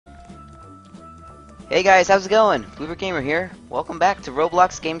Hey guys, how's it going? Bloober Gamer here. Welcome back to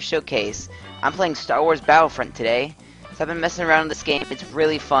Roblox Game Showcase. I'm playing Star Wars Battlefront today. So I've been messing around with this game. It's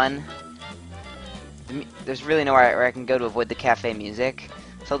really fun. There's really nowhere where I can go to avoid the cafe music.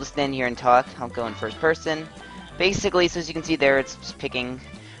 So I'll just stand here and talk. I'll go in first person. Basically, so as you can see there, it's just picking.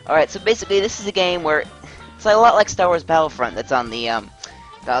 Alright, so basically this is a game where it's like a lot like Star Wars Battlefront that's on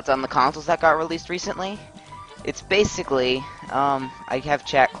the consoles that got released recently. It's basically, I have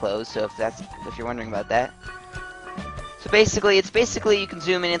chat closed, so if you're wondering about that. So basically, you can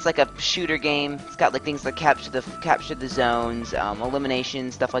zoom in. It's like a shooter game. It's got like things like capture the zones,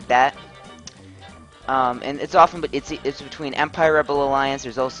 elimination, stuff like that. And it's often, but it's between Empire Rebel Alliance.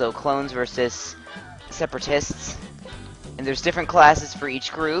 There's also clones versus separatists, and there's different classes for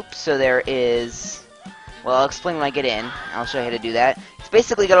each group. So there is. Well, I'll explain when I get in. I'll show you how to do that. It's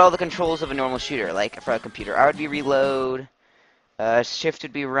basically got all the controls of a normal shooter, like for a computer. R would be reload, shift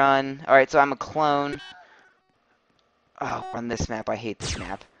would be run. Alright, so I'm a clone. Oh, run this map. I hate this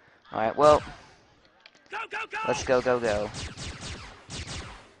map. Alright, well, let's go.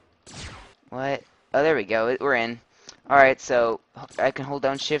 What? Oh, there we go. We're in. Alright, so I can hold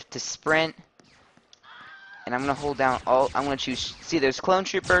down shift to sprint. And I'm going to hold down Alt. I'm going to choose, see there's Clone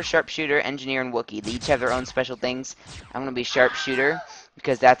Trooper, Sharpshooter, Engineer, and Wookiee. They each have their own special things. I'm going to be Sharpshooter,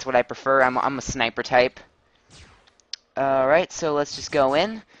 because that's what I prefer. I'm a sniper type. Alright, so let's just go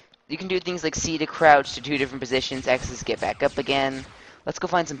in. You can do things like C to crouch to 2 different positions, X is get back up again. Let's go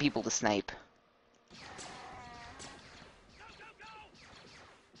find some people to snipe.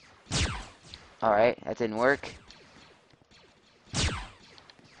 Alright, that didn't work.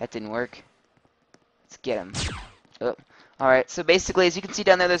 That didn't work. Let's get him. Oh. Alright, so basically, as you can see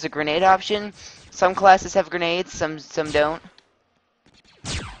down there, there's a grenade option. Some classes have grenades, some don't.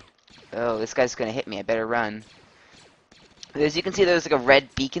 Oh, this guy's gonna hit me. I better run. As you can see, there's like a red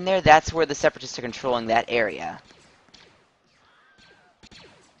beacon there. That's where the separatists are controlling that area.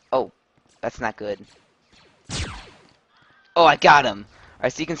 Oh, that's not good. Oh, I got him.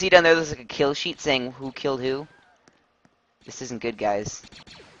 Alright, so you can see down there, there's like a kill sheet saying who killed who. This isn't good, guys.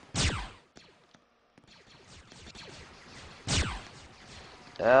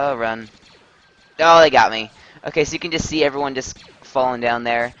 Oh, run. Oh, they got me. Okay, so you can just see everyone just falling down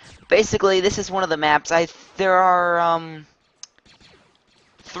there. Basically, this is one of the maps. There are,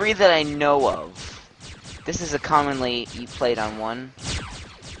 3 that I know of. This is a commonly played on one.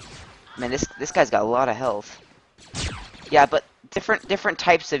 Man, this guy's got a lot of health. Yeah, but different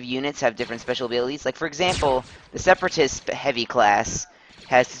types of units have different special abilities. Like, for example, the Separatist Heavy class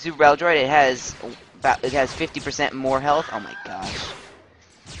has the Super Battle Droid. It has 50% more health. Oh my gosh.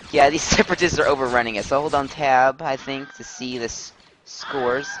 Yeah, these Separatists are overrunning it. So I'll hold on tab, I think, to see the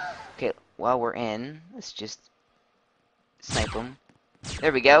scores. Okay, while we're in, let's just snipe them.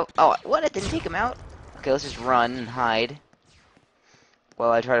 There we go. Oh, what? It didn't take him out? Okay, let's just run and hide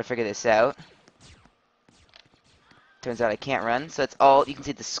while I try to figure this out. Turns out I can't run. So it's all, you can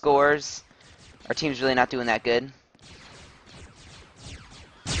see the scores. Our team's really not doing that good.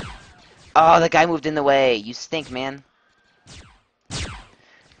 Oh, that guy moved in the way. You stink, man.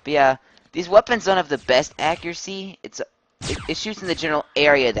 But yeah, these weapons don't have the best accuracy. It shoots in the general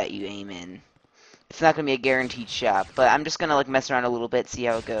area that you aim in. It's not gonna be a guaranteed shot, but I'm just gonna like mess around a little bit, see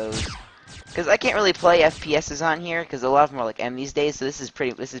how it goes. Because I can't really play FPSs on here, because a lot of them are like M these days. So this is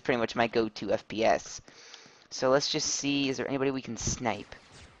pretty much my go-to FPS. So let's just see. Is there anybody we can snipe?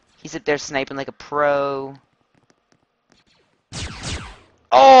 He's up there sniping like a pro.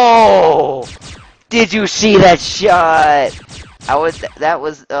 Oh! Did you see that shot? That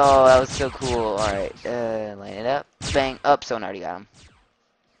was so cool. Alright, line it up. Bang. Up, someone already got him.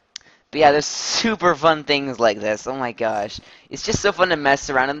 But yeah, there's super fun things like this. Oh my gosh. It's just so fun to mess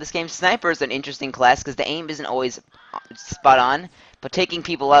around in this game. Sniper is an interesting class because the aim isn't always spot on. But taking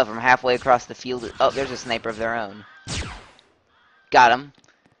people out from halfway across the field... Oh, there's a sniper of their own. Got him.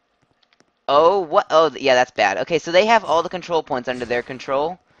 Oh, what? Oh, yeah, that's bad. Okay, so they have all the control points under their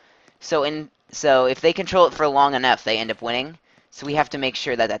control. So if they control it for long enough, they end up winning. So we have to make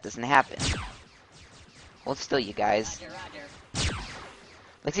sure that that doesn't happen. Hold still, you guys.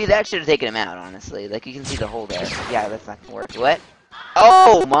 Like, see, that should have taken him out, honestly. Like, you can see the hole there. Yeah, that's not gonna work. What?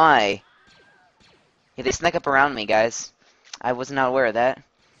 Oh, my! Yeah, they snuck up around me, guys. I was not aware of that.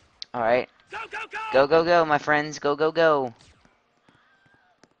 Alright. Go, my friends. Go.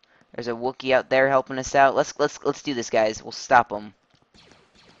 There's a Wookiee out there helping us out. Let's do this, guys. We'll stop them.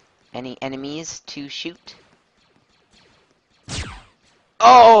 Any enemies to shoot?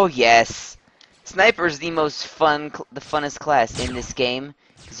 Oh, yes! Sniper's the most the funnest class in this game,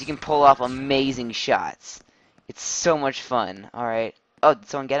 because you can pull off amazing shots. It's so much fun. Alright. Oh, did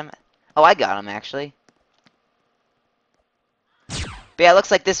someone get him? Oh, I got him, actually. But yeah, it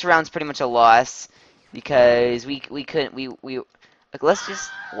looks like this round's pretty much a loss because we couldn't like let's just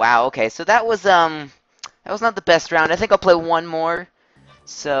wow. Okay, so that was not the best round. I think I'll play one more.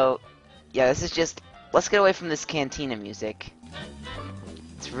 So yeah, this is just let's get away from this cantina music.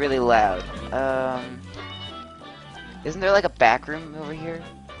 It's really loud. Isn't there like a back room over here?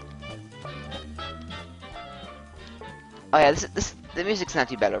 Oh yeah, the music's not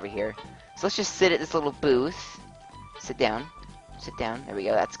too bad over here. So let's just sit at this little booth. Sit down. Sit down. There we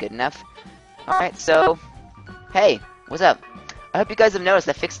go. That's good enough. Alright, so hey, what's up? I hope you guys have noticed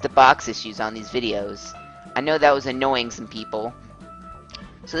I fixed the box issues on these videos. I know that was annoying some people.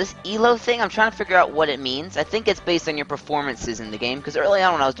 So this ELO thing, I'm trying to figure out what it means. I think it's based on your performances in the game, because early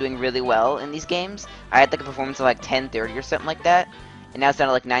on when I was doing really well in these games, I had like a performance of like 1030 or something like that, and now it's down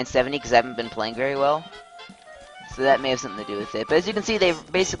to like 970 because I haven't been playing very well. So that may have something to do with it. But as you can see,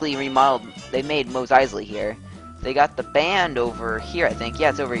 they've basically remodeled, they made Mos Eisley here. They got the band over here, I think. Yeah,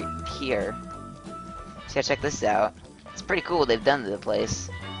 it's over here. So yeah, check this out. It's pretty cool what they've done to the place.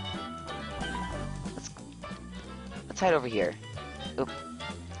 Let's hide over here. Oop.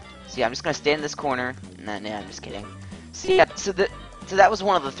 So yeah, I'm just gonna stand in this corner. Nah, I'm just kidding. So yeah, so that was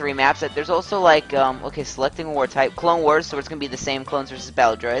one of the 3 maps. There's also like, okay, selecting a war type, Clone Wars, so it's gonna be the same clones versus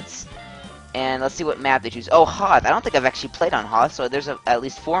battle droids. And let's see what map they choose. Oh, Hoth. I don't think I've actually played on Hoth, so there's at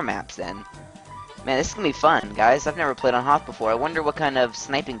least 4 maps then. Man, this is gonna be fun, guys. I've never played on Hoth before. I wonder what kind of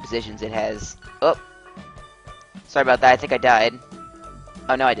sniping positions it has. Oh, sorry about that. I think I died.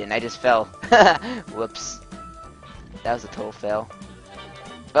 Oh no, I didn't. I just fell. Whoops. That was a total fail.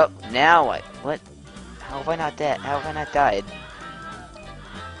 Oh, now what? What? How have I not dead? How have I not died?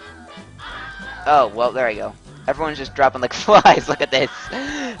 Oh, well, there I go. Everyone's just dropping like flies. Look at this.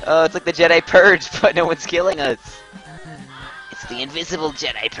 Oh, it's like the Jedi Purge, but no one's killing us. It's the invisible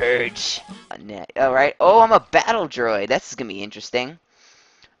Jedi Purge. Alright. Oh, I'm a battle droid. That's gonna be interesting.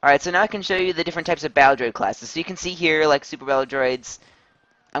 Alright, so now I can show you the different types of battle droid classes. So you can see here, like, super battle droids.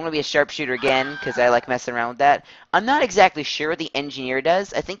 I'm gonna be a sharpshooter again, because I like messing around with that. I'm not exactly sure what the engineer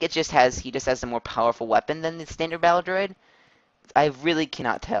does. I think he just has a more powerful weapon than the standard battle droid. I really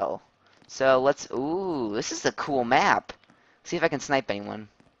cannot tell. So let's, ooh, this is a cool map. See if I can snipe anyone.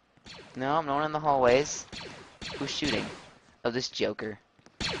 No, no one in the hallways. Who's shooting? Oh, this Joker.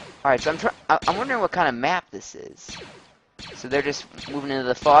 Alright, so I'm wondering what kind of map this is. So they're just moving into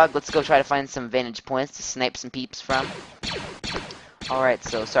the fog. Let's go try to find some vantage points to snipe some peeps from. Alright,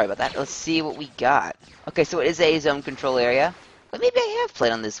 so sorry about that. Let's see what we got. Okay, so it is a zone control area. But maybe I have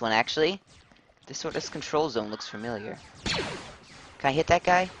played on this one, actually. This sort of control zone looks familiar. Can I hit that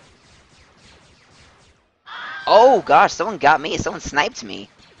guy? Oh gosh, someone got me. Someone sniped me.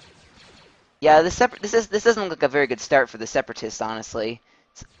 Yeah, this doesn't look like a very good start for the Separatists, honestly.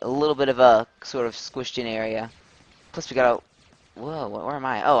 It's a little bit of a sort of squished in area. Plus we gotta... Whoa, where am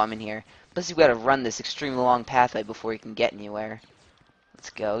I? Oh, I'm in here. Plus you gotta run this extremely long pathway before you can get anywhere. Let's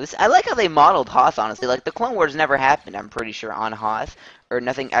go. I like how they modeled Hoth, honestly. Like, the Clone Wars never happened, I'm pretty sure, on Hoth. Or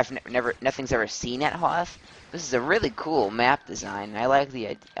nothing's ever seen at Hoth. This is a really cool map design. I like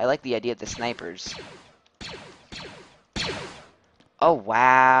the idea of the snipers. Oh,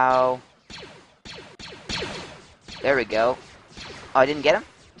 wow. There we go. Oh, I didn't get him?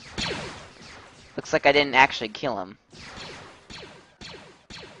 Looks like I didn't actually kill him.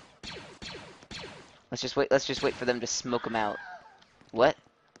 Let's just wait for them to smoke him out. What?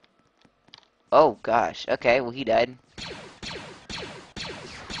 Oh, gosh. Okay, well, he died.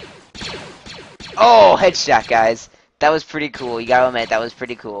 Oh, headshot, guys. That was pretty cool. You gotta admit, that was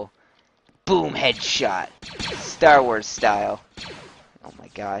pretty cool. Boom, headshot. Star Wars style. Oh my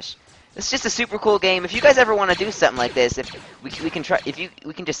gosh. It's just a super cool game. If you guys ever want to do something like this, if we can try,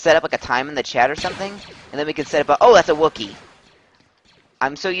 we can just set up like a time in the chat or something, and then we can set up oh, that's a Wookiee.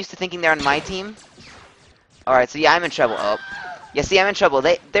 I'm so used to thinking they're on my team. Alright, so yeah, I'm in trouble. Oh. Yeah, see, I'm in trouble.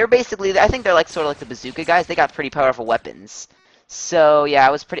 They're basically, I think they're like sort of like the bazooka guys. They got pretty powerful weapons. So, yeah,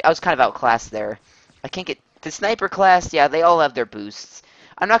 I was kind of outclassed there. I can't get, the sniper class, yeah, they all have their boosts.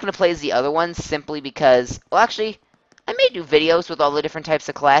 I'm not going to play as the other ones simply because, well, actually, I may do videos with all the different types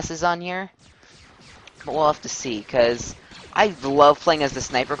of classes on here. But we'll have to see, because I love playing as the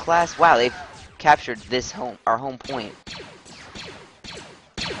sniper class. Wow, they've captured this our home point.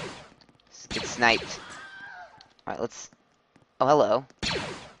 Let's get sniped. Alright, let's... Oh, hello.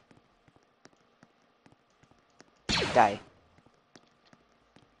 Die.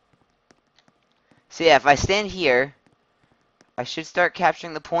 So yeah, if I stand here, I should start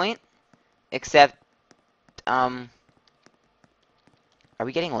capturing the point. Except, are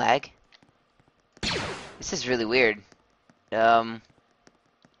we getting lag? This is really weird. No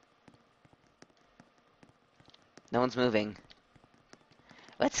one's moving.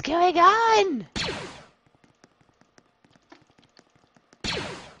 What's going on?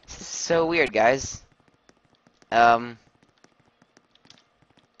 This is so weird, guys. Oh,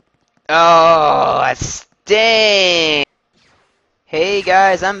 that stinks! Hey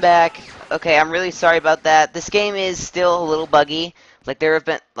guys, I'm back. Okay, I'm really sorry about that. This game is still a little buggy. Like, there have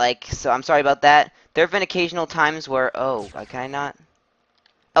been, so I'm sorry about that. There have been occasional times where, can I not?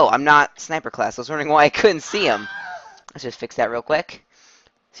 Oh, I'm not sniper class. I was wondering why I couldn't see him. Let's just fix that real quick.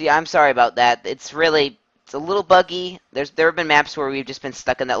 So yeah, I'm sorry about that. It's a little buggy. There have been maps where we've just been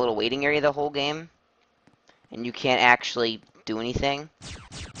stuck in that little waiting area the whole game, and you can't actually do anything.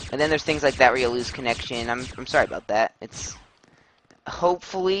 And then there's things like that where you lose connection. I'm sorry about that.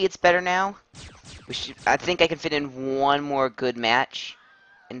 Hopefully it's better now. I think I can fit in one more good match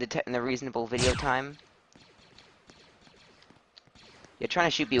in the reasonable video time. Yeah, trying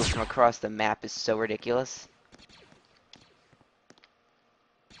to shoot people from across the map is so ridiculous.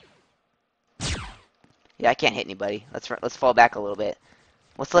 Yeah, I can't hit anybody. Let's fall back a little bit.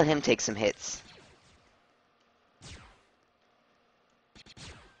 Let's let him take some hits.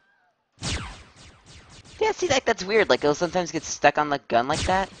 Yeah, see, that's weird. Like, it'll sometimes get stuck on the gun like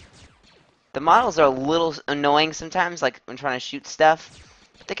that. The models are a little annoying sometimes, like when trying to shoot stuff.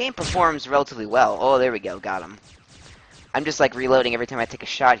 But the game performs relatively well. Oh, there we go. Got him. I'm just, like, reloading every time I take a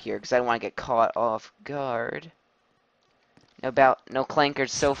shot here because I don't want to get caught off guard. No clankers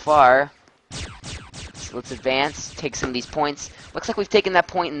so far. So let's advance, take some of these points. Looks like we've taken that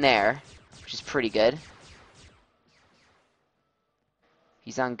point in there, which is pretty good.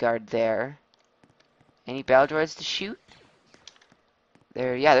 He's on guard there. Any battle droids to shoot?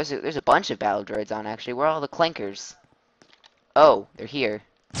 Yeah, there's a bunch of battle droids on, actually. Where are all the clankers? Oh, they're here.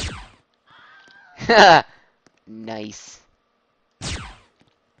 Nice.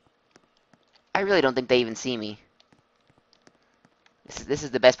 I really don't think they even see me. This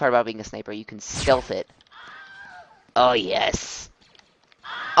is the best part about being a sniper. You can stealth it. Oh, yes.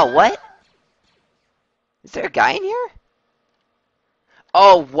 Oh, what? Is there a guy in here?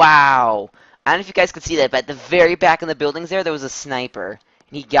 Oh, wow. I don't know if you guys could see that, but at the very back in the buildings there was a sniper.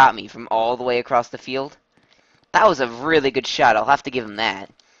 And he got me from all the way across the field. That was a really good shot. I'll have to give him that.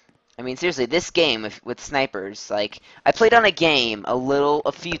 I mean, seriously, this game with snipers, like, I played on a game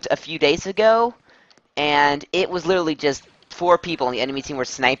a few days ago, and it was literally just 4 people on the enemy team were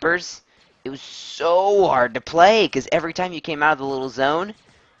snipers. It was so hard to play, because every time you came out of the little zone,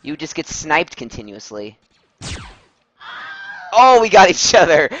 you would just get sniped continuously. Oh, we got each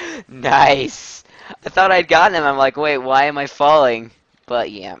other! Nice! I thought I'd gotten him. I'm like, wait, why am I falling?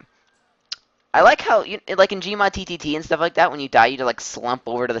 But, yeah. I like how, like in Gmod TTT and stuff like that, when you die, you just, like, slump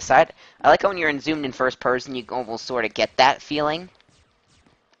over to the side. I like how when you're zoomed in first person, you almost sort of get that feeling.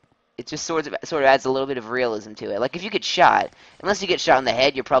 It just sort of adds a little bit of realism to it. Like, if you get shot, unless you get shot in the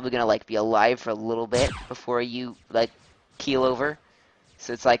head, you're probably gonna, like, be alive for a little bit before you, like, keel over.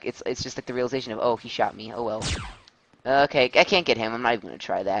 So it's like, it's just like the realization of, oh, he shot me, oh well. Okay, I can't get him. I'm not even going to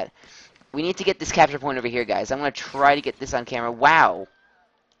try that. We need to get this capture point over here, guys. I'm going to try to get this on camera. Wow.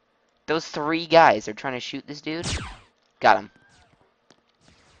 Those 3 guys are trying to shoot this dude. Got him.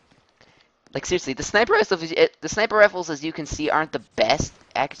 Like, seriously, the sniper rifles, as you can see, aren't the best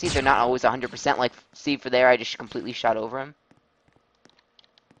accuracy. They're not always 100%. Like, see for there, I just completely shot over him.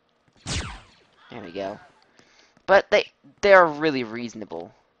 There we go. But they're really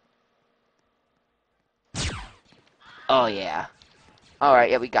reasonable. Oh yeah. All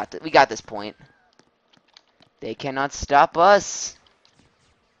right, yeah, we got this point. They cannot stop us.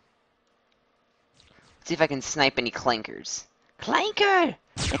 Let's see if I can snipe any clankers. Clanker!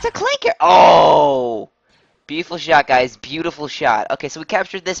 It's a clanker! Oh! Beautiful shot, guys. Beautiful shot. Okay, so we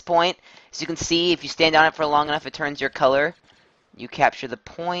captured this point. As you can see, if you stand on it for long enough, it turns your color. You capture the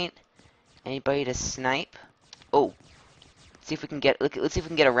point. Anybody to snipe? Oh. Let's see if we can get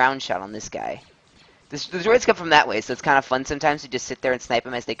a round shot on this guy. The droids come from that way, so it's kind of fun sometimes to just sit there and snipe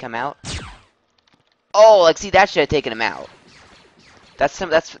them as they come out. Oh, like, see, that should have taken him out. That's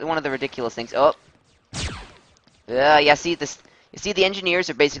one of the ridiculous things. Oh. Yeah, see, you see, the engineers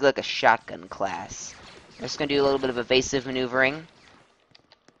are basically like a shotgun class. They're just going to do a little bit of evasive maneuvering.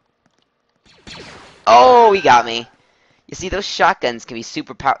 Oh, he got me. You see, those shotguns can be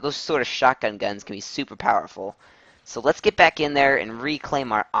those sort of shotgun guns can be super powerful. So let's get back in there and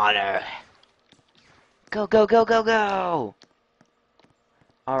reclaim our honor. Go, go, go, go, go!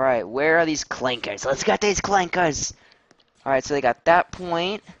 Alright, where are these clankers? Let's get these clankers! Alright, so they got that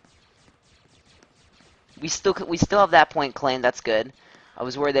point. We still have that point claimed, that's good. I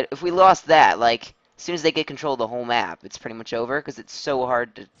was worried that if we lost that, like, as soon as they get control of the whole map, it's pretty much over, because it's so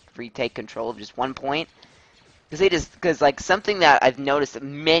hard to retake control of just one point. Because like something that I've noticed that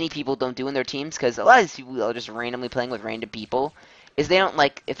many people don't do in their teams, because a lot of these people are just randomly playing with random people, is they don't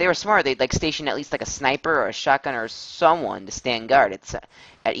like, if they were smart, they'd like station at least like a sniper or a shotgun or someone to stand guard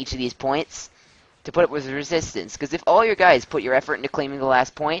at each of these points to put up with resistance. Because if all your guys put your effort into claiming the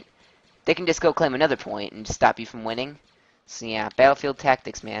last point, they can just go claim another point and stop you from winning. So yeah, battlefield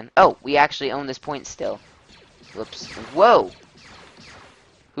tactics, man. Oh, we actually own this point still. Whoops. Whoa!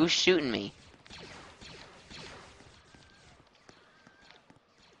 Who's shooting me?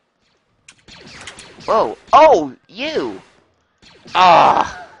 Whoa! Oh, you!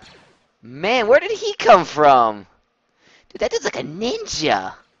 Ah! Oh, man, where did he come from? Dude, that dude's like a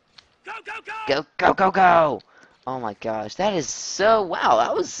ninja! Go, go, go! Go, go, go, go! Oh my gosh, that is so... Wow,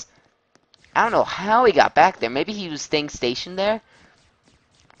 that was... I don't know how he got back there. Maybe he was staying stationed there?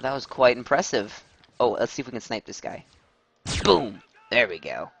 That was quite impressive. Oh, let's see if we can snipe this guy. Boom! There we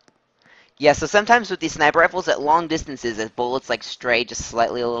go. Yeah, so sometimes with these sniper rifles at long distances, as bullets like stray just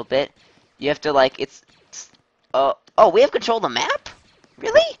slightly a little bit, you have to like, oh, we have control of the map?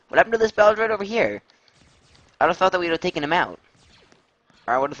 Really? What happened to this ballad right over here? I would have thought that we would have taken him out.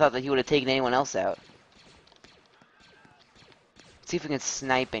 Or I would have thought that he would have taken anyone else out. Let's see if we can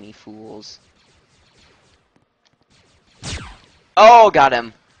snipe any fools. Oh, got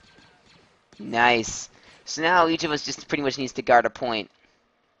him. Nice. So now each of us just pretty much needs to guard a point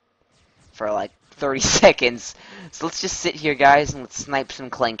for like 30 seconds. So let's just sit here, guys, and let's snipe some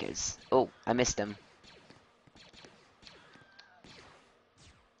clankers. Oh, I missed him.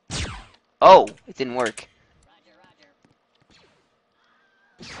 Oh, it didn't work.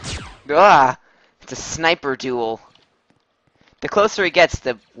 Ah, it's a sniper duel. The closer it gets,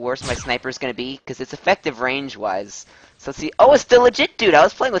 the worse my sniper's gonna be, because it's effective range-wise. So let's see. Oh, it's the legit dude. I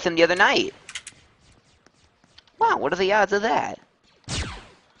was playing with him the other night. Wow, what are the odds of that?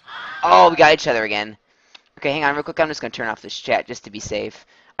 Oh, we got each other again. Okay, hang on real quick. I'm just gonna turn off this chat just to be safe.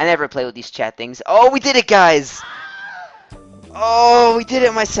 I never play with these chat things. Oh, we did it, guys! Oh, we did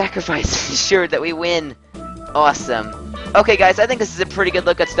it. My sacrifice ensured that we win. Awesome. Okay, guys, I think this is a pretty good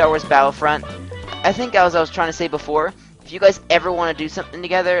look at Star Wars Battlefront. I think, as I was trying to say before, if you guys ever want to do something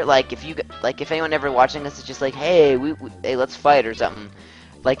together, like if anyone ever watching this is just like, hey, hey, let's fight or something,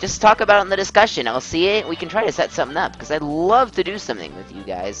 like just talk about it in the discussion. I'll see it. We can try to set something up because I'd love to do something with you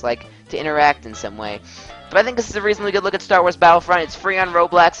guys, like to interact in some way. But I think this is a reasonably good look at Star Wars Battlefront. It's free on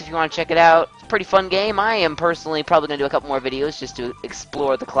Roblox if you want to check it out. It's a pretty fun game. I am personally probably going to do a couple more videos just to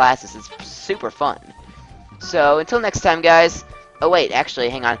explore the classes. It's super fun. So until next time, guys. Oh wait, actually,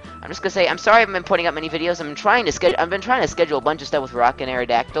 hang on. I'm just gonna say I'm sorry I haven't been putting up many videos. I've been trying to schedule a bunch of stuff with Rock and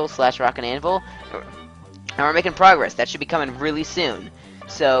Aerodactyl / Rock and Anvil, and we're making progress. That should be coming really soon.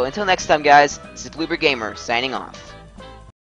 So until next time, guys. This is Bloober Gamer signing off.